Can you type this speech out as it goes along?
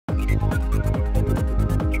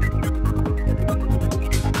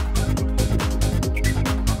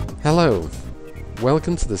Hello,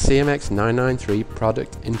 welcome to the CMX993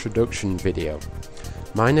 product introduction video.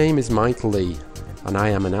 My name is Michael Lee and I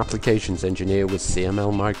am an applications engineer with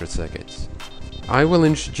CML Microcircuits. I will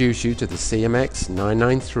introduce you to the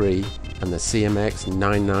CMX993 and the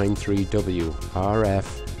CMX993W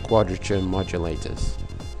RF quadrature modulators.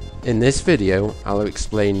 In this video, I'll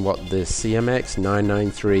explain what the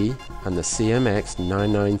CMX993 and the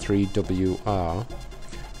CMX993W are,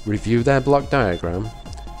 review their block diagram,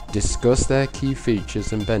 discuss their key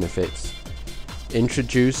features and benefits,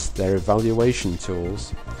 introduce their evaluation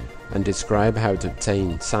tools, and describe how to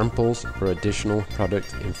obtain samples or additional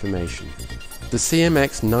product information. The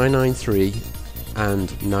CMX993 and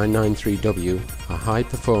 993W are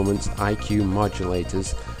high-performance IQ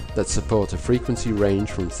modulators that support a frequency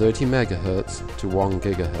range from 30 MHz to 1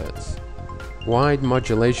 GHz. Wide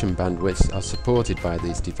modulation bandwidths are supported by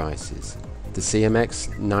these devices. The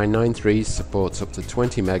CMX993 supports up to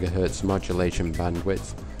 20 MHz modulation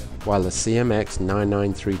bandwidth, while the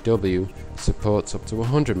CMX993W supports up to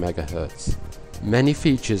 100 MHz. Many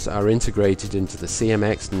features are integrated into the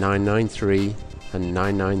CMX993 and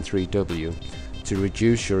 993W to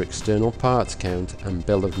reduce your external parts count and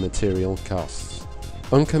bill of material costs.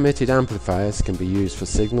 Uncommitted amplifiers can be used for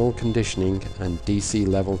signal conditioning and DC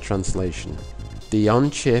level translation. The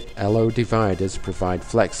on-chip LO dividers provide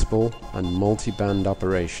flexible and multi-band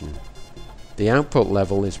operation. The output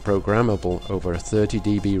level is programmable over a 30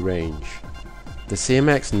 dB range. The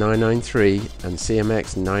CMX993 and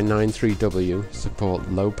CMX993W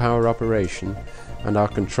support low power operation and are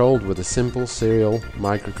controlled with a simple serial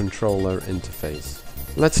microcontroller interface.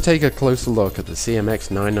 Let's take a closer look at the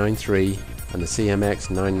CMX993 and the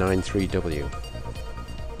CMX993W.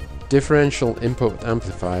 Differential input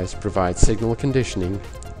amplifiers provide signal conditioning,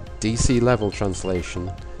 DC level translation,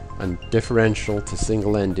 and differential to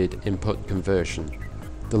single-ended input conversion.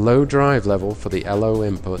 The low drive level for the LO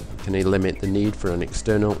input can limit the need for an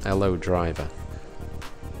external LO driver.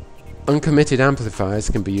 Uncommitted amplifiers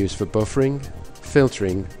can be used for buffering,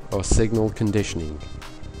 filtering, or signal conditioning.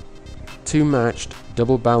 Two matched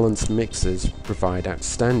double-balanced mixers provide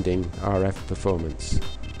outstanding RF performance.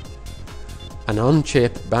 An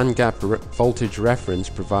on-chip bandgap voltage reference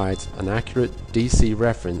provides an accurate DC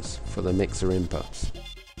reference for the mixer inputs.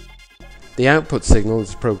 The output signal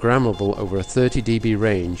is programmable over a 30 dB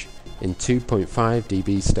range in 2.5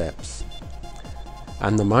 dB steps.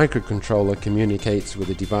 And the microcontroller communicates with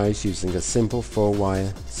the device using a simple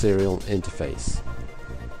 4-wire serial interface.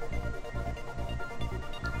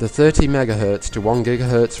 The 30 MHz to 1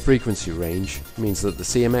 GHz frequency range means that the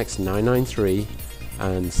CMX993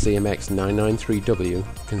 and CMX993W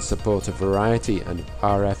can support a variety of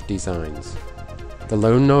RF designs. The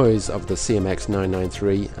low noise of the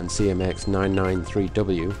CMX993 and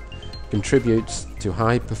CMX993W contributes to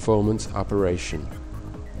high performance operation.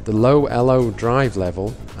 The low LO drive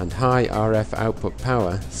level and high RF output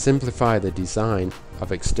power simplify the design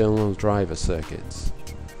of external driver circuits.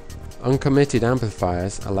 Uncommitted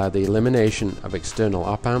amplifiers allow the elimination of external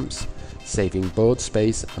op-amps, saving board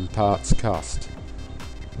space and parts cost.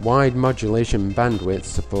 Wide modulation bandwidth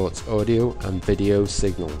supports audio and video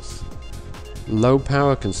signals. Low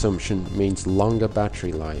power consumption means longer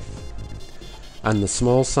battery life. And the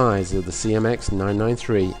small size of the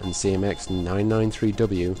CMX993 and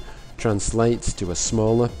CMX993W translates to a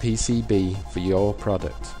smaller PCB for your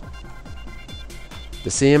product. The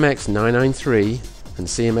CMX993 and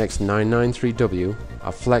CMX993W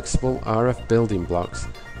are flexible RF building blocks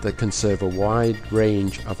that can serve a wide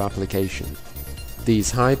range of application.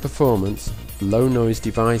 These high-performance, low-noise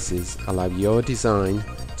devices allow your design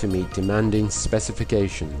to meet demanding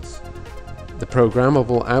specifications. The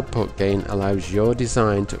programmable output gain allows your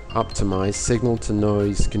design to optimize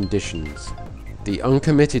signal-to-noise conditions. The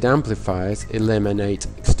uncommitted amplifiers eliminate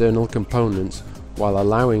external components while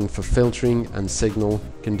allowing for filtering and signal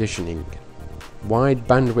conditioning. Wide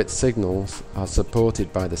bandwidth signals are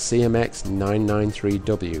supported by the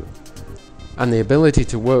CMX993W, and the ability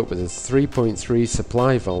to work with a 3.3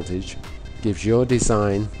 supply voltage gives your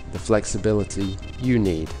design the flexibility you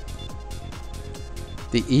need.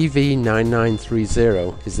 The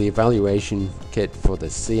EV9930 is the evaluation kit for the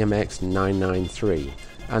CMX993,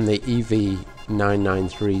 and the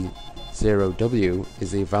EV9930W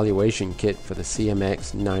is the evaluation kit for the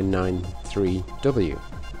CMX993W.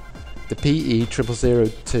 The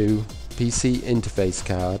PE0002 PC interface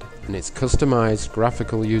card and its customized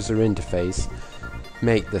graphical user interface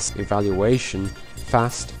make this evaluation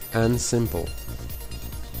fast and simple.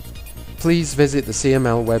 Please visit the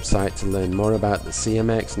CML website to learn more about the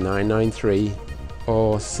CMX993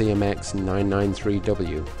 or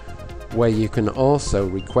CMX993W where you can also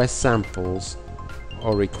request samples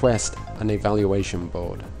or request an evaluation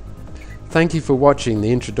board. Thank you for watching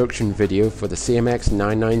the introduction video for the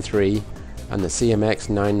CMX993 and the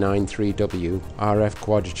CMX993W RF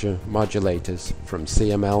quadrature modulators from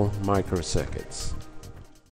CML Microcircuits.